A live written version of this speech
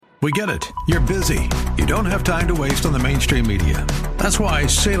We get it. You're busy. You don't have time to waste on the mainstream media. That's why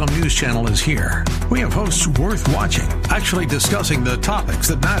Salem News Channel is here. We have hosts worth watching, actually discussing the topics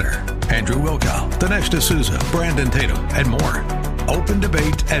that matter. Andrew Wilkow, Dinesh D'Souza, Brandon Tatum, and more. Open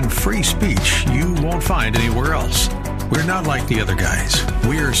debate and free speech you won't find anywhere else. We're not like the other guys.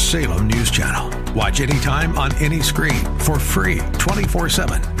 We're Salem News Channel. Watch anytime on any screen for free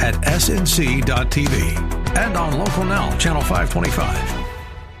 24/7 at snc.tv and on Local Now, Channel 525.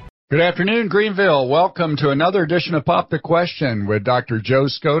 Good afternoon, Greenville. Welcome to another edition of Pop the Question with Dr. Joe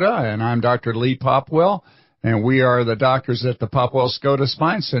Skoda, and I'm Dr. Lee Popwell, and we are the doctors at the Popwell Skoda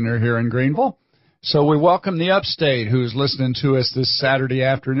Spine Center here in Greenville. So we welcome the upstate who's listening to us this Saturday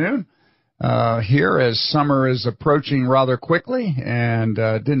afternoon here as summer is approaching rather quickly, and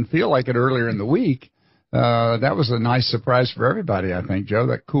didn't feel like it earlier in the week. That was a nice surprise for everybody, I think, Joe,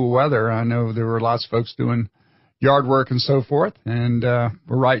 that cool weather. I know there were lots of folks doing yard work and so forth, and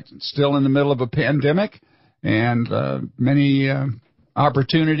we're still in the middle of a pandemic and many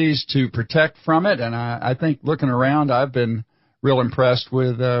opportunities to protect from it. And I think looking around, I've been real impressed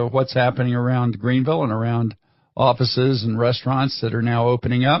with what's happening around Greenville and around offices and restaurants that are now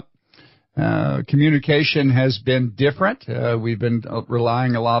opening up. Communication has been different. We've been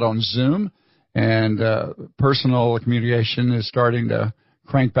relying a lot on Zoom, and personal communication is starting to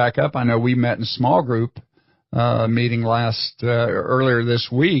crank back up. I know we met in a small group meeting earlier this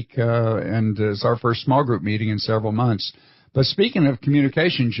week, and it's our first small group meeting in several months. But speaking of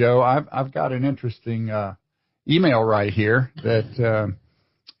communication, Joe, I've got an interesting email right here that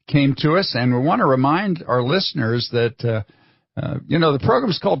came to us, and we want to remind our listeners that the program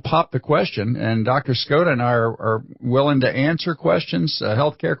is called Pop the Question, and Dr. Skoda and I are willing to answer questions,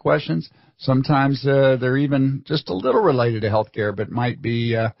 healthcare questions. Sometimes they're even just a little related to healthcare, but might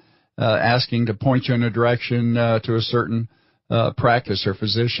be asking to point you in a direction to a certain practice or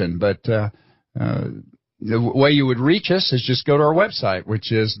physician. But the way you would reach us is just go to our website,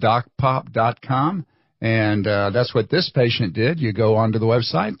 which is docpop.com, and that's what this patient did. You go onto the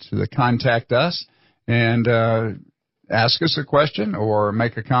website to the Contact Us and ask us a question or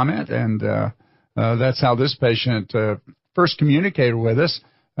make a comment, and that's how this patient first communicated with us,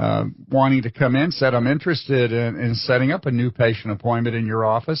 wanting to come in, said, I'm interested in setting up a new patient appointment in your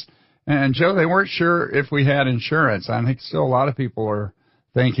office. And, Joe, they weren't sure if we had insurance. I think still a lot of people are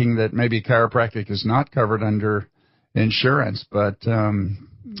thinking that maybe chiropractic is not covered under insurance, but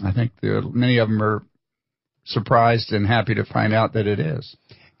I think many of them are surprised and happy to find out that it is.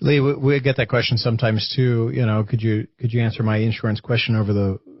 Lee, we get that question sometimes too. Could you answer my insurance question over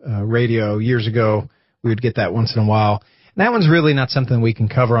the radio? Years ago, we would get that once in a while. And that one's really not something we can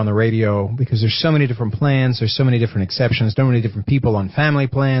cover on the radio because there's so many different plans, there's so many different exceptions, so many different people on family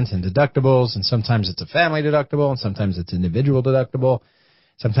plans and deductibles, and sometimes it's a family deductible, and sometimes it's individual deductible.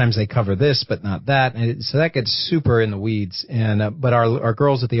 Sometimes they cover this, but not that. And so that gets super in the weeds. And but our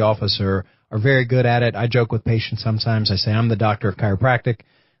girls at the office are very good at it. I joke with patients sometimes. I say I'm the doctor of chiropractic.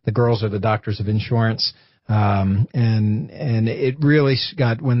 The girls are the doctors of insurance. And it really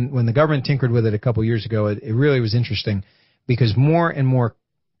got, when the government tinkered with it a couple years ago, it really was interesting because more and more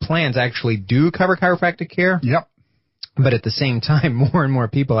plans actually do cover chiropractic care. Yep. But at the same time, more and more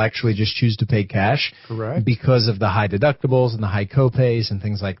people actually just choose to pay cash. Correct. Because of the high deductibles and the high copays and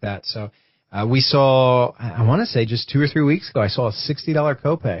things like that. So we saw, I want to say just 2 or 3 weeks ago, I saw a $60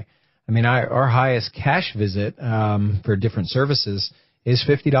 copay. I mean, our highest cash visit for different services is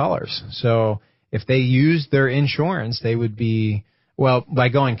 $50. So if they used their insurance, they would be, well, by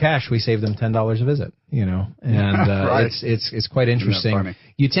going cash, we save them $10 a visit, and right. it's quite interesting.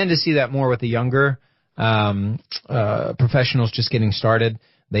 You tend to see that more with the younger professionals just getting started.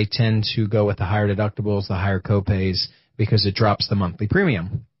 They tend to go with the higher deductibles, the higher copays, because it drops the monthly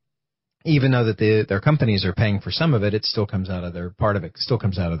premium. Even though that their companies are paying for some of it, it still comes out of still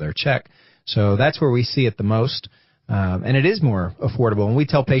comes out of their check. So that's where we see it the most. And it is more affordable. And we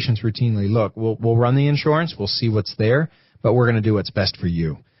tell patients routinely, look, we'll run the insurance, we'll see what's there, but we're going to do what's best for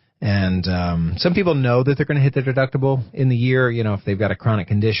you. And some people know that they're going to hit their deductible in the year, if they've got a chronic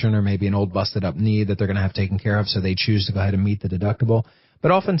condition or maybe an old busted up knee that they're going to have taken care of, so they choose to go ahead and meet the deductible.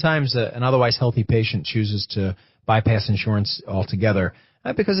 But oftentimes an otherwise healthy patient chooses to bypass insurance altogether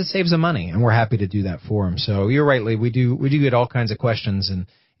because it saves them money, and we're happy to do that for them. So you're right, Lee, we do get all kinds of questions, and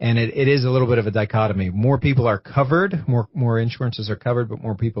it is a little bit of a dichotomy. More people are covered, more insurances are covered, but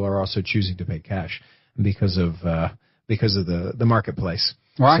more people are also choosing to pay cash because of the marketplace.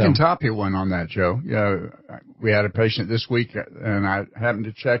 Well, I can top you one on that, Joe. We had a patient this week, and I happened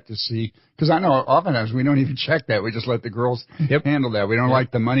to check to see, because I know oftentimes we don't even check that. We just let the girls handle that. We don't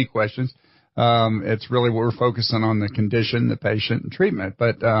like the money questions. It's really we're focusing on the condition, the patient, and treatment.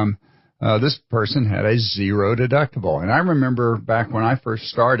 But this person had a zero deductible. And I remember back when I first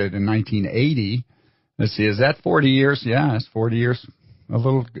started in 1980, let's see, is that 40 years? Yeah, it's 40 years, a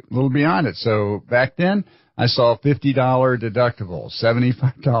little beyond it. So back then, I saw $50 deductible,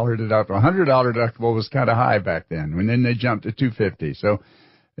 $75 deductible, $100 deductible was kind of high back then. And then they jumped to $250. So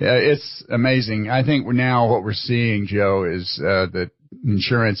it's amazing. I think now what we're seeing, Joe, is that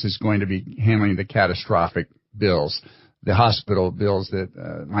insurance is going to be handling the catastrophic bills, the hospital bills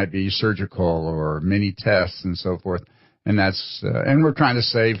that might be surgical or many tests and so forth. And and we're trying to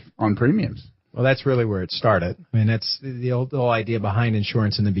save on premiums. Well, that's really where it started. I mean, that's the whole idea behind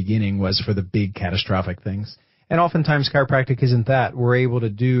insurance in the beginning was for the big catastrophic things. And oftentimes chiropractic isn't that. We're able to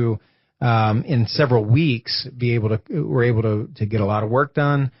do, in several weeks, we're able to get a lot of work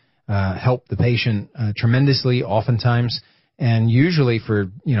done, help the patient tremendously oftentimes. And usually for,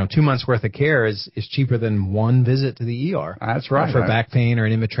 2 months worth of care is cheaper than one visit to the ER. That's right. For back pain or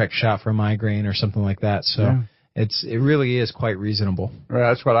an Imitrex shot for a migraine or something like that. So. Yeah. It really is quite reasonable. Well,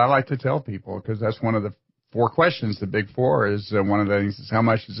 that's what I like to tell people because that's one of the 4 questions. The big 4 is one of the things is how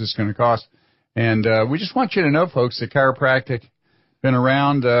much is this going to cost? And we just want you to know, folks, that chiropractic been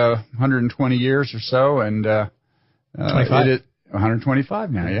around 120 years or so, and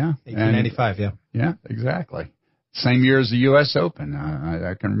 125 now, yeah. 1895, yeah. Yeah, exactly. Same year as the U.S. Open.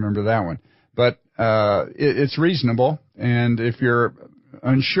 I can remember that one. But it's reasonable, and if you're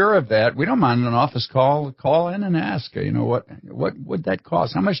unsure of that, we don't mind an office call in and ask, what would that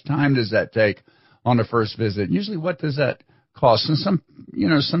cost? How much time does that take on the first visit? Usually, what does that cost? And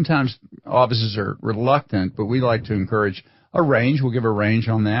sometimes offices are reluctant, but we like to encourage a range. We'll give a range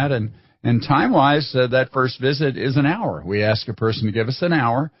on that. And time-wise, that first visit is an hour. We ask a person to give us an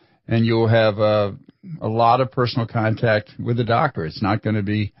hour, and you'll have a lot of personal contact with the doctor. It's not going to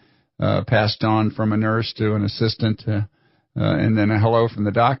be passed on from a nurse to an assistant and then a hello from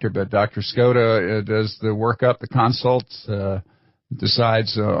the doctor. But Dr. Skota does the workup, the consults,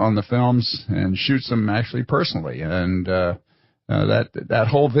 decides on the films and shoots them actually personally. And that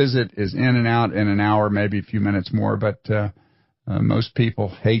whole visit is in and out in an hour, maybe a few minutes more. But most people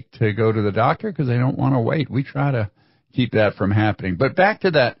hate to go to the doctor because they don't want to wait. We try to keep that from happening. But back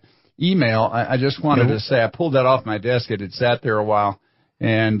to that email, I just wanted to say I pulled that off my desk. It had sat there a while.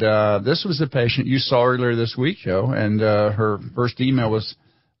 And this was a patient you saw earlier this week, Joe, and her first email was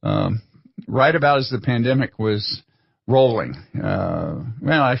right about as the pandemic was rolling.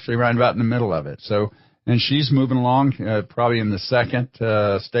 Actually right about in the middle of it. So, and she's moving along probably in the second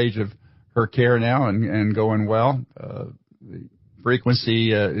stage of her care now and going well. The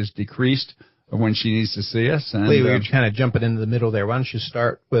frequency is decreased when she needs to see us. And Lee, we were kind of jumping into the middle there. Why don't you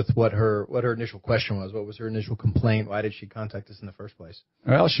start with what her initial question was? What was her initial complaint? Why did she contact us in the first place?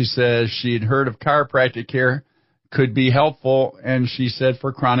 Well, she says she'd heard of chiropractic care could be helpful, and she said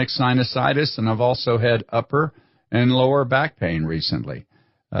for chronic sinusitis, and I've also had upper and lower back pain recently,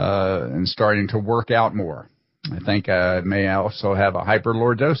 and starting to work out more. I think I may also have a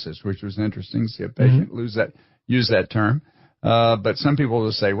hyperlordosis, which was interesting to see a patient use that term. But some people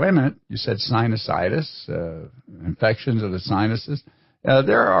will say, wait a minute, you said sinusitis, infections of the sinuses.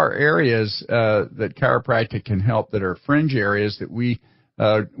 There are areas that chiropractic can help that are fringe areas that we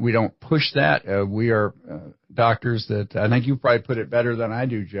don't push that. We are doctors that I think you probably put it better than I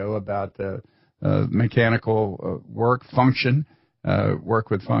do, Joe, about mechanical work with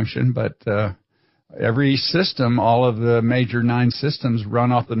function. But every system, all of the major 9 systems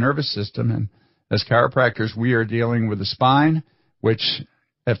run off the nervous system, and as chiropractors, we are dealing with the spine, which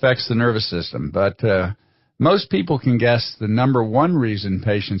affects the nervous system. But most people can guess the number one reason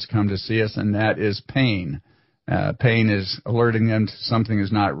patients come to see us, and that is pain. Pain is alerting them to something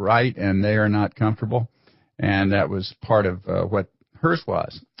is not right, and they are not comfortable. And that was part of what hers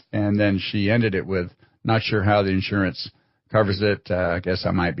was. And then she ended it with, not sure how the insurance covers it. I guess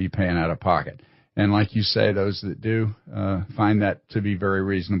I might be paying out of pocket. And like you say, those that do find that to be very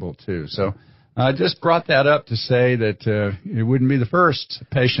reasonable, too. So I just brought that up to say that it wouldn't be the first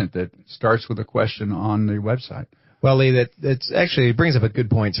patient that starts with a question on the website. Well, Lee, that's actually brings up a good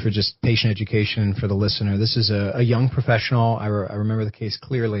point for just patient education for the listener. This is a young professional. I remember the case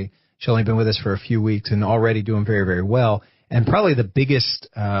clearly. She's only been with us for a few weeks and already doing very, very well. And probably the biggest,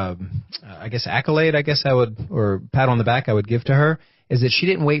 accolade, or pat on the back I would give to her is that she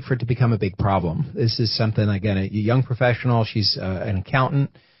didn't wait for it to become a big problem. This is something, again, a young professional. She's an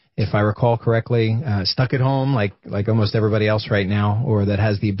accountant, if I recall correctly, stuck at home like almost everybody else right now, or that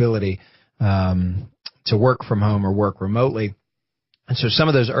has the ability to work from home or work remotely. And so some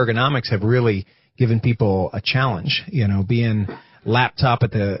of those ergonomics have really given people a challenge, being laptop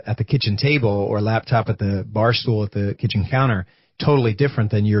at the kitchen table or laptop at the bar stool at the kitchen counter, totally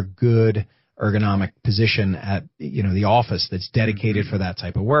different than your good ergonomic position at, the office that's dedicated for that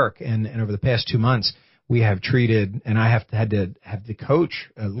type of work. And over the past 2 months, we have treated, and I had to have the coach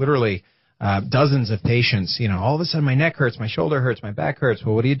literally dozens of patients. All of a sudden my neck hurts, my shoulder hurts, my back hurts.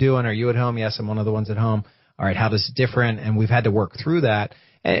 Well, what are you doing? Are you at home? Yes, I'm one of the ones at home. All right, how does it different? And we've had to work through that.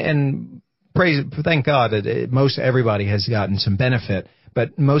 And thank God that most everybody has gotten some benefit,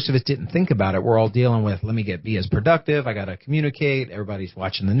 but most of us didn't think about it. We're all dealing with, let me be as productive. I got to communicate. Everybody's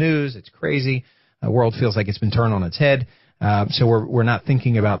watching the news. It's crazy. The world feels like it's been turned on its head. So we're not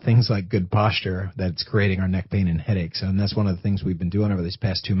thinking about things like good posture that's creating our neck pain and headaches. And that's one of the things we've been doing over these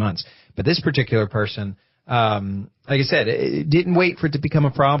past 2 months. But this particular person, like I said, it didn't wait for it to become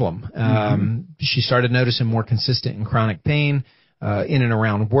a problem. She started noticing more consistent and chronic pain in and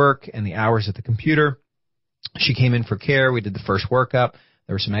around work and the hours at the computer. She came in for care. We did the first workup.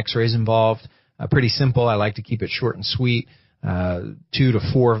 There were some x-rays involved. Pretty simple. I like to keep it short and sweet. 2 to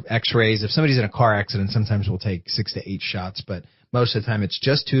 4 x-rays. If somebody's in a car accident, sometimes we'll take 6 to 8 shots, but most of the time it's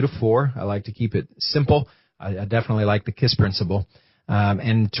just 2 to 4. I like to keep it simple. I definitely like the KISS principle.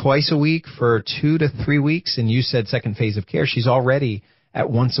 And twice a week for 2 to 3 weeks. And you said second phase of care. She's already at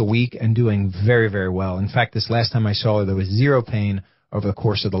once a week and doing very, very well. In fact, this last time I saw her, there was 0 pain over the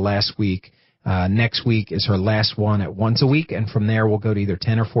course of the last week. Next week is her last one at once a week. And from there, we'll go to either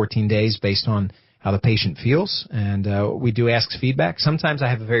 10 or 14 days based on how the patient feels. And we do ask feedback. Sometimes I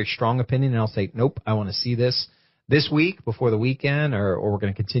have a very strong opinion, and I'll say, nope, I want to see this week before the weekend, or we're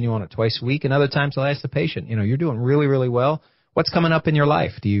going to continue on it twice a week. And other times I'll ask the patient, you're doing really, really well. What's coming up in your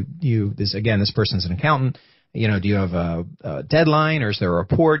life? This person's an accountant. Do you have a deadline, or is there a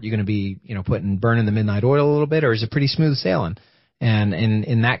report? You're going to be, burning the midnight oil a little bit, or is it pretty smooth sailing? And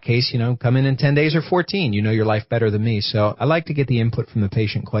in that case, come in 10 days or 14. You know your life better than me. So I like to get the input from the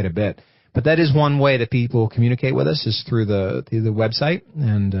patient quite a bit. But that is one way that people communicate with us, is through the website.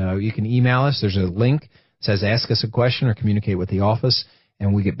 And you can email us. There's a link that says ask us a question or communicate with the office,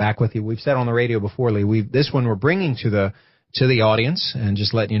 and we get back with you. We've said on the radio before, Lee, this one we're bringing to the audience and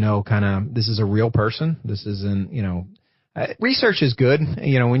just letting you know kind of this is a real person. This isn't, research is good.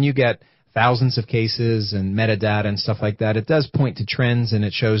 When you get thousands of cases and metadata and stuff like that, it does point to trends and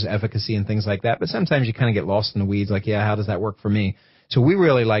it shows efficacy and things like that. But sometimes you kind of get lost in the weeds, like, how does that work for me? So we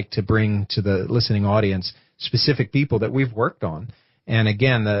really like to bring to the listening audience specific people that we've worked on. And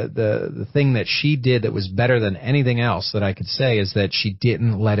again, the thing that she did that was better than anything else that I could say is that she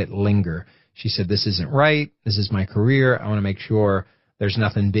didn't let it linger. She said, this isn't right. This is my career. I want to make sure there's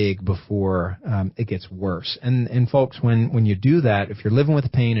nothing big before it gets worse. And folks, when you do that, if you're living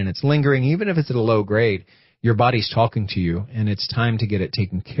with pain and it's lingering, even if it's at a low grade, your body's talking to you, and it's time to get it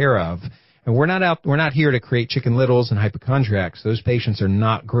taken care of. And we're not here to create chicken littles and hypochondriacs. Those patients are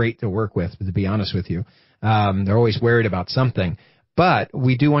not great to work with, to be honest with you. They're always worried about something. But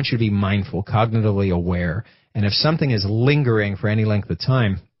we do want you to be mindful, cognitively aware. And if something is lingering for any length of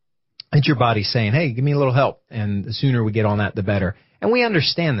time, it's your body saying, hey, give me a little help. And the sooner we get on that, the better. And we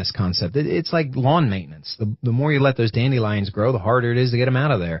understand this concept. It's like lawn maintenance. The more you let those dandelions grow, the harder it is to get them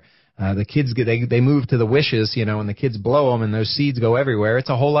out of there. The kids they move to the wishes, and the kids blow them and those seeds go everywhere.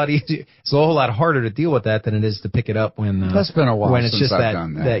 It's a whole lot easier. It's a whole lot harder to deal with that than it is to pick it up when that's been a while when it's since just I've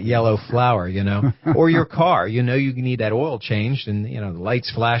done that yellow flower, or your car, you need that oil changed, and the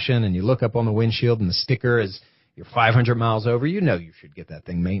light's flashing and you look up on the windshield and the sticker is you're 500 miles over. You should get that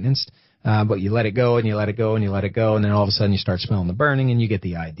thing maintenanced. But you let it go and you let it go and you let it go, and then all of a sudden you start smelling the burning, and you get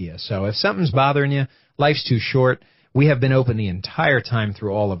the idea. So if something's bothering you, life's too short. We have been open the entire time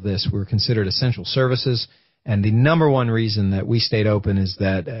through all of this. We're considered essential services, and the number one reason that we stayed open is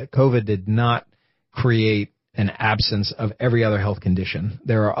that COVID did not create an absence of every other health condition.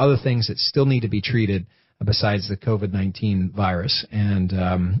 There are other things that still need to be treated besides the COVID-19 virus. And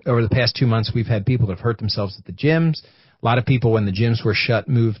over the past 2 months, we've had people that have hurt themselves at the gyms. A lot of people, when the gyms were shut,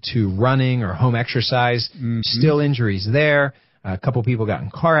 moved to running or home exercise. Still injuries there. A couple people got in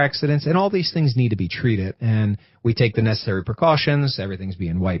car accidents, and all these things need to be treated. And we take the necessary precautions. Everything's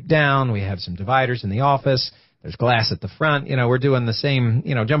being wiped down. We have some dividers in the office. There's glass at the front. We're doing the same,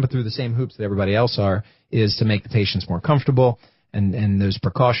 jumping through the same hoops that everybody else is to make the patients more comfortable and those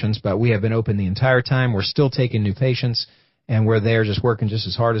precautions. But we have been open the entire time. We're still taking new patients, and we're there just working just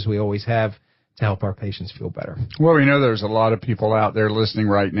as hard as we always have to help our patients feel better. Well, we know there's a lot of people out there listening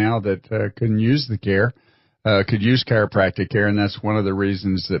right now that couldn't use the care. Could use chiropractic care, and that's one of the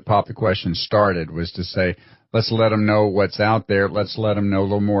reasons that Pop the Question started, was to say, let's let them know what's out there. Let's let them know a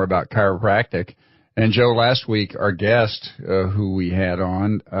little more about chiropractic. And Joe, last week, our guest who we had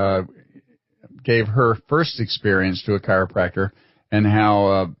on gave her first experience to a chiropractor and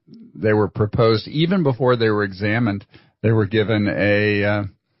how they were proposed even before they were examined. They were given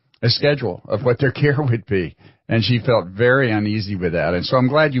a schedule of what their care would be, and she felt very uneasy with that. And so I'm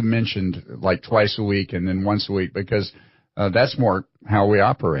glad you mentioned like twice a week and then once a week, because that's more how we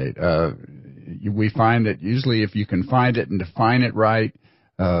operate. We find that usually if you can find it and define it right,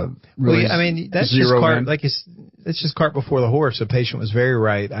 really, I mean, that's just cart, it's just cart before the horse. The patient was very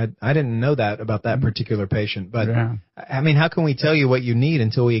right. I didn't know that about that particular patient, but I mean, how can we tell you what you need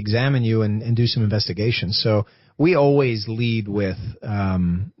until we examine you and do some investigation? So we always lead with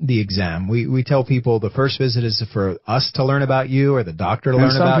the exam. We tell people the first visit is for us to learn about you or the doctor to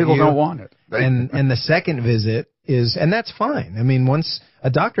learn about you. Some people don't want it. And the second visit is, and that's fine. I mean, once a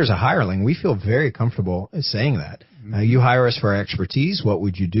doctor's a hireling, we feel very comfortable saying that. You hire us for our expertise. What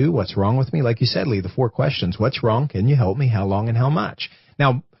would you do? What's wrong with me? Like you said, Lee, the 4 questions. What's wrong? Can you help me? How long and how much?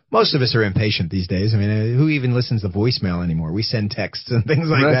 Now, most of us are impatient these days. I mean, who even listens to voicemail anymore? We send texts and things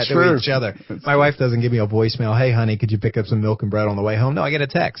like that to each other. My wife doesn't give me a voicemail. Hey, honey, could you pick up some milk and bread on the way home? No, I get a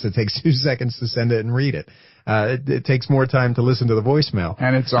text. It takes 2 seconds to send it and read it. It takes more time to listen to the voicemail.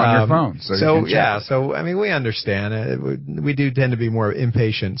 And it's on your phone. So I mean, we understand. We do tend to be more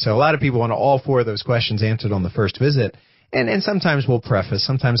impatient. So a lot of people want all 4 of those questions answered on the first visit. And sometimes we'll preface.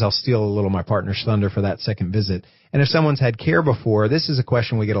 Sometimes I'll steal a little of my partner's thunder for that second visit. And if someone's had care before, this is a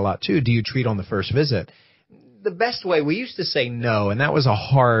question we get a lot too. Do you treat on the first visit? The best way, we used to say no, and that was a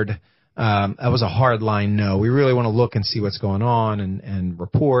hard line no. We really want to look and see what's going on and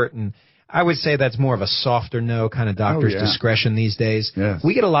report. And I would say that's more of a softer no, kind of doctor's discretion these days. Yes.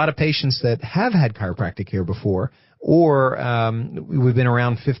 We get a lot of patients that have had chiropractic care before, or we've been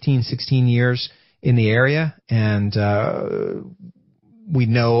around 15, 16 years in the area, and we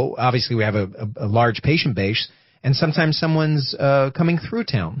know, obviously, we have a large patient base, and sometimes someone's coming through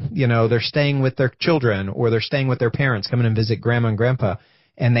town. You know, they're staying with their children, or they're staying with their parents, coming and visit grandma and grandpa,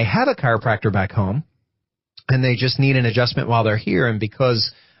 and they have a chiropractor back home, and they just need an adjustment while they're here, and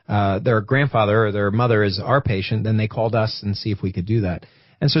because their grandfather or their mother is our patient, then they called us and see if we could do that.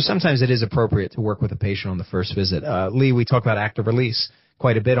 And so sometimes it is appropriate to work with a patient on the first visit. Lee, we talk about active release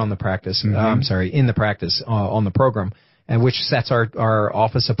quite a bit on the practice, in the practice on the program, and which sets our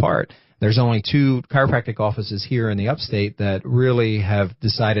office apart. There's only 2 chiropractic offices here in the upstate that really have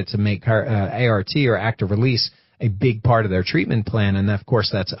decided to make ART or active release a big part of their treatment plan, and of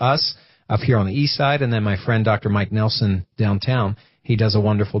course that's us up here on the east side, and then my friend Dr. Mike Nelson downtown. He does a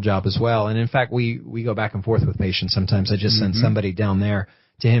wonderful job as well, and in fact we go back and forth with patients. Sometimes I just send somebody down there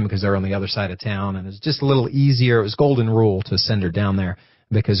to him because they're on the other side of town, and it's just a little easier. It was golden rule to send her down there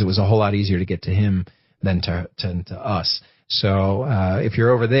because it was a whole lot easier to get to him than to us. So if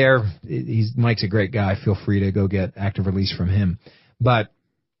you're over there, Mike's a great guy. Feel free to go get active release from him. But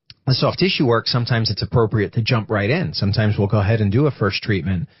the soft tissue work, sometimes it's appropriate to jump right in. Sometimes we'll go ahead and do a first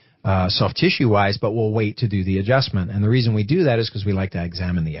treatment soft tissue-wise, but we'll wait to do the adjustment. And the reason we do that is because we like to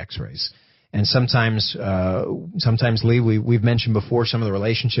examine the x-rays. And sometimes Lee, we've mentioned before some of the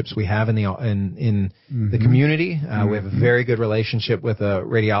relationships we have in the community. We have a very good relationship with a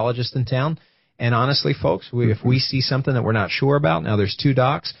radiologist in town. And honestly, folks, if we see something that we're not sure about, now there's 2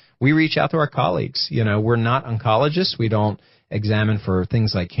 docs, we reach out to our colleagues. You know, we're not oncologists. We don't examine for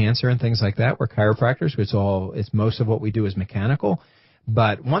things like cancer and things like that. We're chiropractors. It's most of what we do is mechanical.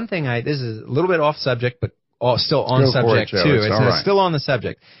 But one thing, this is a little bit off subject, but still on subject too. It's still on the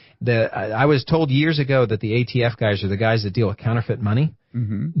subject. I was told years ago that the ATF guys are the guys that deal with counterfeit money.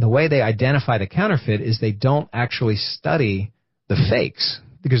 The way they identify the counterfeit is they don't actually study the fakes,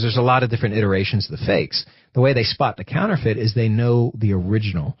 because there's a lot of different iterations of the fakes. The way they spot the counterfeit is they know the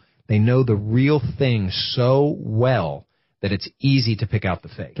original. They know the real thing so well that it's easy to pick out the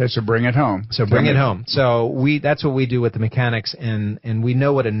fake. Okay, so bring it home. So that's what we do with the mechanics, and we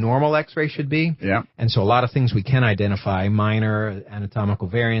know what a normal x-ray should be. Yeah. And so a lot of things we can identify, minor anatomical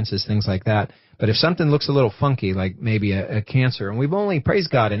variances, things like that. But if something looks a little funky, like maybe a cancer, and we've only, praise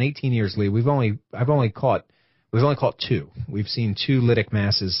God, in 18 years, Lee, we've only caught 2. We've seen 2 lytic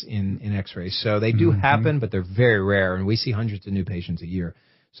masses in x-rays. So they do happen, but they're very rare, and we see hundreds of new patients a year.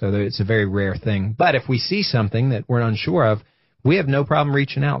 So it's a very rare thing. But if we see something that we're unsure of, we have no problem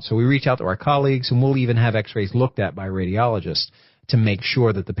reaching out. So we reach out to our colleagues, and we'll even have x-rays looked at by a radiologist to make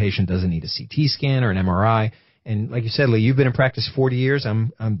sure that the patient doesn't need a CT scan or an MRI. And like you said, Lee, you've been in practice 40 years.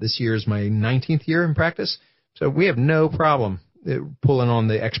 This year is my 19th year in practice. So we have no problem pulling on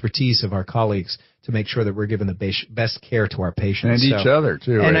the expertise of our colleagues to make sure that we're giving the best care to our patients. And each other,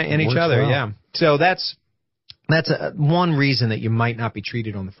 too. And each other, yeah. So that's one reason that you might not be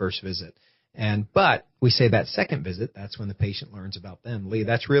treated on the first visit. But we say that second visit, that's when the patient learns about them. Lee,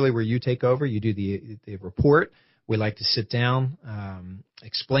 that's really where you take over. You do the report We like to sit down,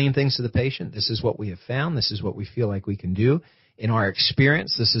 explain things to the patient. This is what we have found. This is what we feel like we can do. In our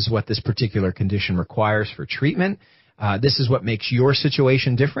experience, this is what this particular condition requires for treatment. This is what makes your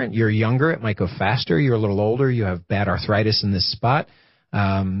situation different. You're younger. It might go faster. You're a little older. You have bad arthritis in this spot.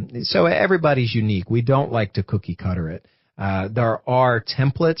 So everybody's unique. We don't like to cookie cutter it. There are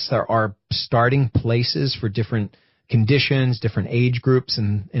templates. There are starting places for different conditions, different age groups,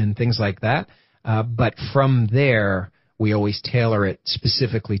 and things like that. But from there, we always tailor it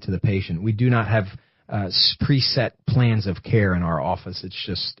specifically to the patient. We do not have preset plans of care in our office.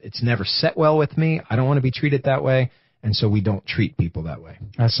 It's never set well with me. I don't want to be treated that way, and so we don't treat people that way.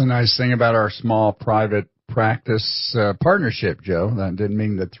 That's the nice thing about our small private practice partnership, Joe. That didn't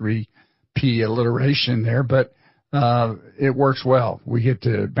mean the 3P alliteration there, but it works well. We get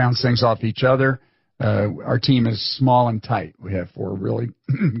to bounce things off each other. Our team is small and tight. We have 4 really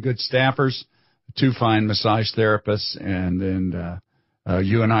good staffers, 2 fine massage therapists, and then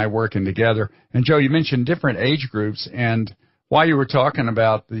you and I working together. And, Joe, you mentioned different age groups, and while you were talking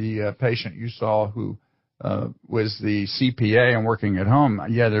about the patient you saw who was the CPA and working at home,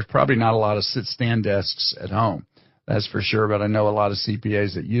 yeah, there's probably not a lot of sit-stand desks at home. That's for sure, but I know a lot of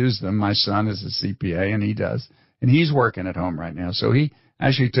CPAs that use them. My son is a CPA, and he does. And he's working at home right now. So he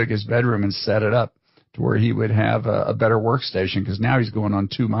actually took his bedroom and set it up to where he would have a better workstation, because now he's going on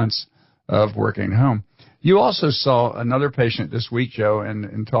 2 months of working at home. You also saw another patient this week, Joe, and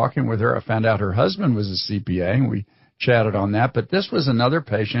in talking with her, I found out her husband was a CPA, and we chatted on that. But this was another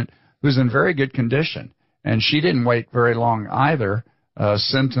patient who's in very good condition, and she didn't wait very long either.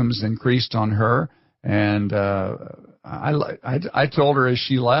 Symptoms increased on her, and I told her as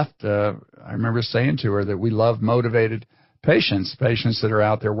she left, I remember saying to her that we love motivated patients that are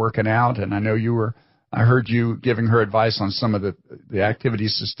out there working out. And I know I heard you giving her advice on some of the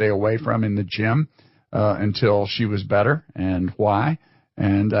activities to stay away from in the gym until she was better, and why.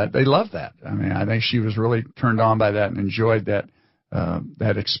 And they love that. I mean, I think she was really turned on by that and enjoyed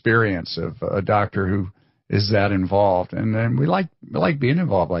that experience of a doctor who is that involved. And then we like being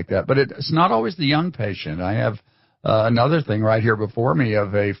involved like that. But it's not always the young patient. I have another thing right here before me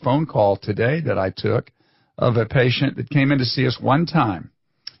of a phone call today that I took of a patient that came in to see us one time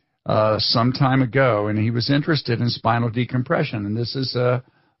some time ago, and he was interested in spinal decompression. And this is a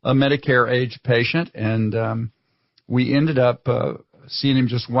Medicare-age patient, and we ended up seeing him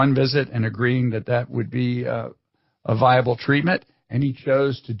just one visit and agreeing that would be a viable treatment, and he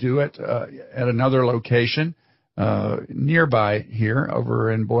chose to do it at another location nearby here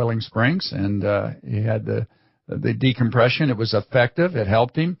over in Boiling Springs, and he had the decompression. It was effective. It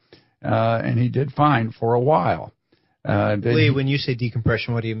helped him, and he did fine for a while. Lee, when you say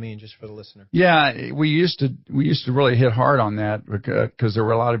decompression, what do you mean, just for the listener? Yeah, we used to really hit hard on that because there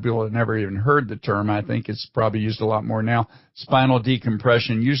were a lot of people that never even heard the term. I think it's probably used a lot more now. Spinal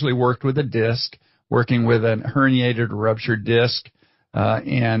decompression usually worked with a disc, working with a herniated or ruptured disc,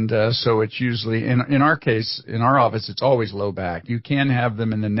 and so it's usually, in our case, in our office, it's always low back. You can have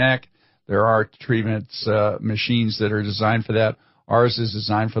them in the neck. There are treatments, machines that are designed for that. Ours is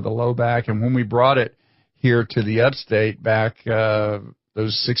designed for the low back, and when we brought it here to the upstate back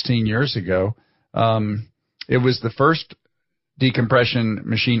those 16 years ago, it was the first decompression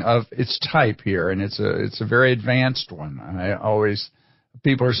machine of its type here, and it's a very advanced one.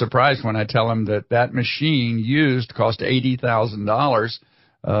 People are surprised when I tell them that machine used cost $80,000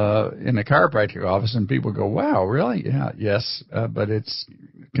 in a chiropractic office, and people go, "Wow, really?" Yeah, yes, but it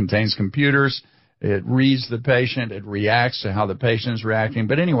contains computers. It reads the patient. It reacts to how the patient is reacting.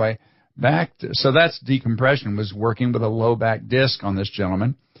 But anyway, so that's decompression, was working with a low back disc on this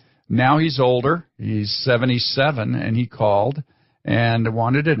gentleman. Now he's older. He's 77, and he called and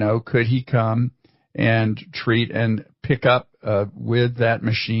wanted to know, could he come and treat and pick up with that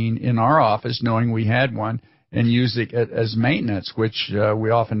machine in our office, knowing we had one, and use it as maintenance, which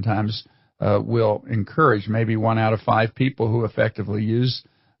we oftentimes will encourage. Maybe 1 out of 5 people who effectively use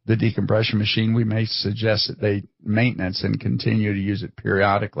the decompression machine, we may suggest that they maintenance and continue to use it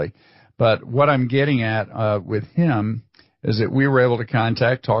periodically. But what I'm getting at with him is that we were able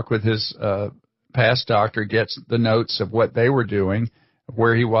to talk with his past doctor, get the notes of what they were doing,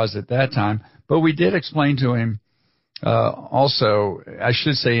 where he was at that time. But we did explain to him also, I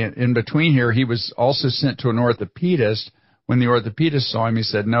should say in between here, he was also sent to an orthopedist. When the orthopedist saw him, he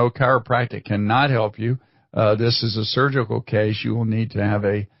said, "No, chiropractic cannot help you. This is a surgical case. You will need to have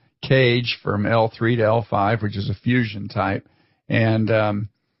a cage from L3 to L5, which is a fusion type." And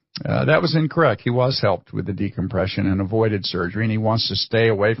that was incorrect. He was helped with the decompression and avoided surgery, and he wants to stay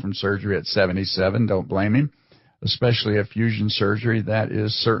away from surgery at 77. Don't blame him, especially a fusion surgery. That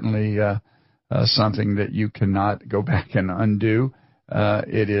is certainly something that you cannot go back and undo.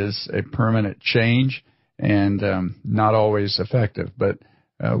 It is a permanent change and not always effective. But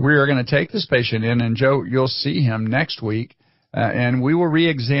we are going to take this patient in, and Joe, you'll see him next week, and we will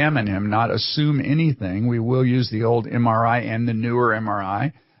re-examine him, not assume anything. We will use the old MRI and the newer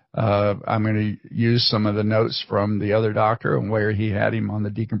MRI. I'm going to use some of the notes from the other doctor and where he had him on the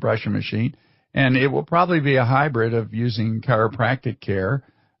decompression machine. And it will probably be a hybrid of using chiropractic care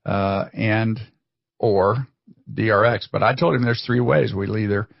and or DRX. But I told him there's 3 ways. We'll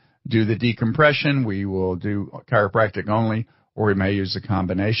either do the decompression, we will do chiropractic only, or we may use a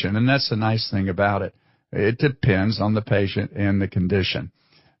combination. And that's the nice thing about it. It depends on the patient and the condition.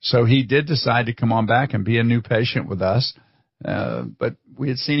 So he did decide to come on back and be a new patient with us. But we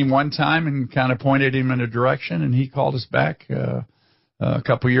had seen him one time and kind of pointed him in a direction, and he called us back a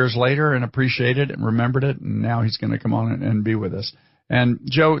couple years later and appreciated it and remembered it, and now he's going to come on and be with us. And,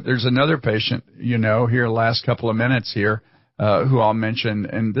 Joe, there's another patient, here the last couple of minutes here, who I'll mention,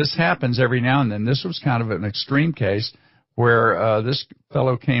 and this happens every now and then. This was kind of an extreme case where this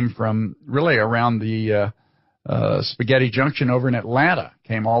fellow came from really around the Spaghetti Junction over in Atlanta,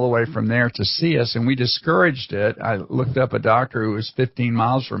 came all the way from there to see us, and we discouraged it. I looked up a doctor who was 15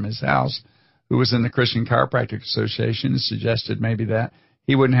 miles from his house, who was in the Christian Chiropractic Association, and suggested maybe that.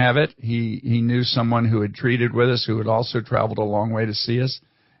 He wouldn't have it. He knew someone who had treated with us who had also traveled a long way to see us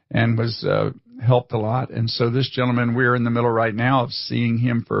and was helped a lot. And so this gentleman, we're in the middle right now of seeing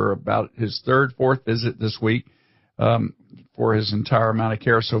him for about his 3rd, 4th visit this week for his entire amount of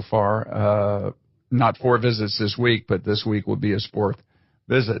care so far. Not 4 visits this week, but this week will be his 4th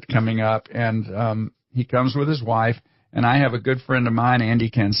visit coming up. And he comes with his wife. And I have a good friend of mine,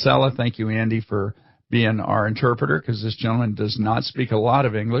 Andy Cancella. Thank you, Andy, for being our interpreter, because this gentleman does not speak a lot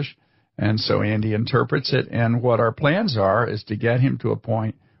of English. And so Andy interprets it. And what our plans are is to get him to a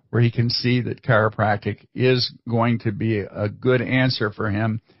point where he can see that chiropractic is going to be a good answer for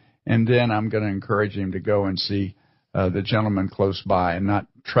him. And then I'm going to encourage him to go and see the gentleman close by and not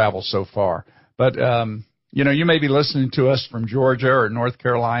travel so far. But, you may be listening to us from Georgia or North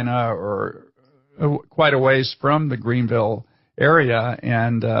Carolina or quite a ways from the Greenville area,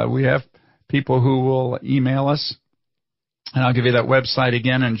 and we have people who will email us, and I'll give you that website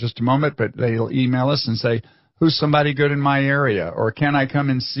again in just a moment, but they'll email us and say, who's somebody good in my area, or can I come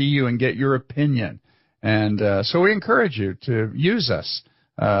and see you and get your opinion? And so we encourage you to use us.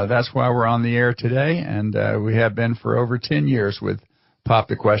 That's why we're on the air today, and we have been for over 10 years with Pop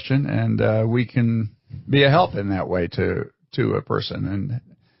the Question, and we can be a help in that way to a person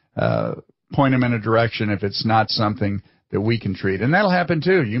and point them in a direction if it's not something that we can treat. And that'll happen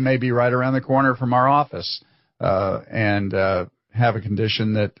too. You may be right around the corner from our office and have a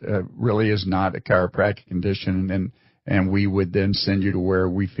condition that really is not a chiropractic condition, and we would then send you to where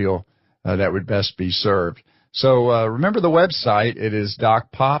we feel that would best be served. So remember the website. It is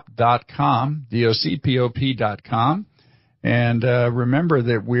docpop.com, docpop.com. And remember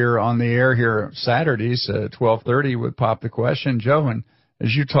that we're on the air here Saturdays at 12:30 with Pop the Question. Joe, and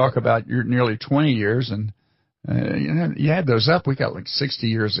as you talk about your nearly 20 years, and you add those up, we got like 60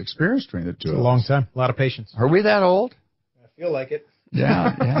 years experience between the two of us. A long time. A lot of patience. Are we that old? I feel like it.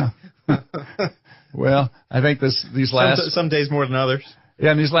 Yeah. Well, I think these last... Some days more than others.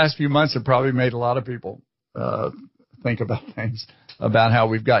 Yeah, and these last few months have probably made a lot of people think about things, about how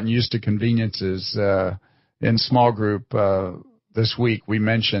we've gotten used to conveniences. In small group this week, we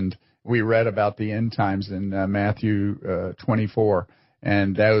read about the end times in Matthew 24,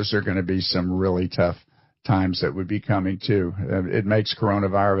 and those are going to be some really tough times that would be coming too. It makes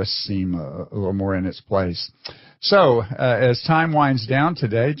coronavirus seem a little more in its place. So as time winds down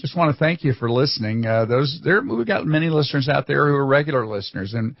today, just want to thank you for listening. We've got many listeners out there who are regular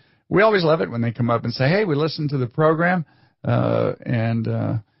listeners, and we always love it when they come up and say, hey, we listened to the program,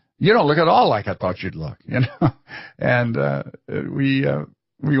 and you don't look at all like I thought you'd look, And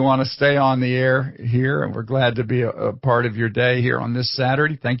we want to stay on the air here, and we're glad to be a part of your day here on this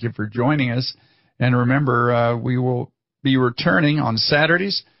Saturday. Thank you for joining us. And remember, we will be returning on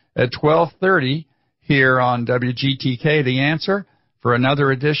Saturdays at 12:30 here on WGTK, The Answer, for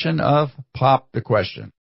another edition of Pop the Question.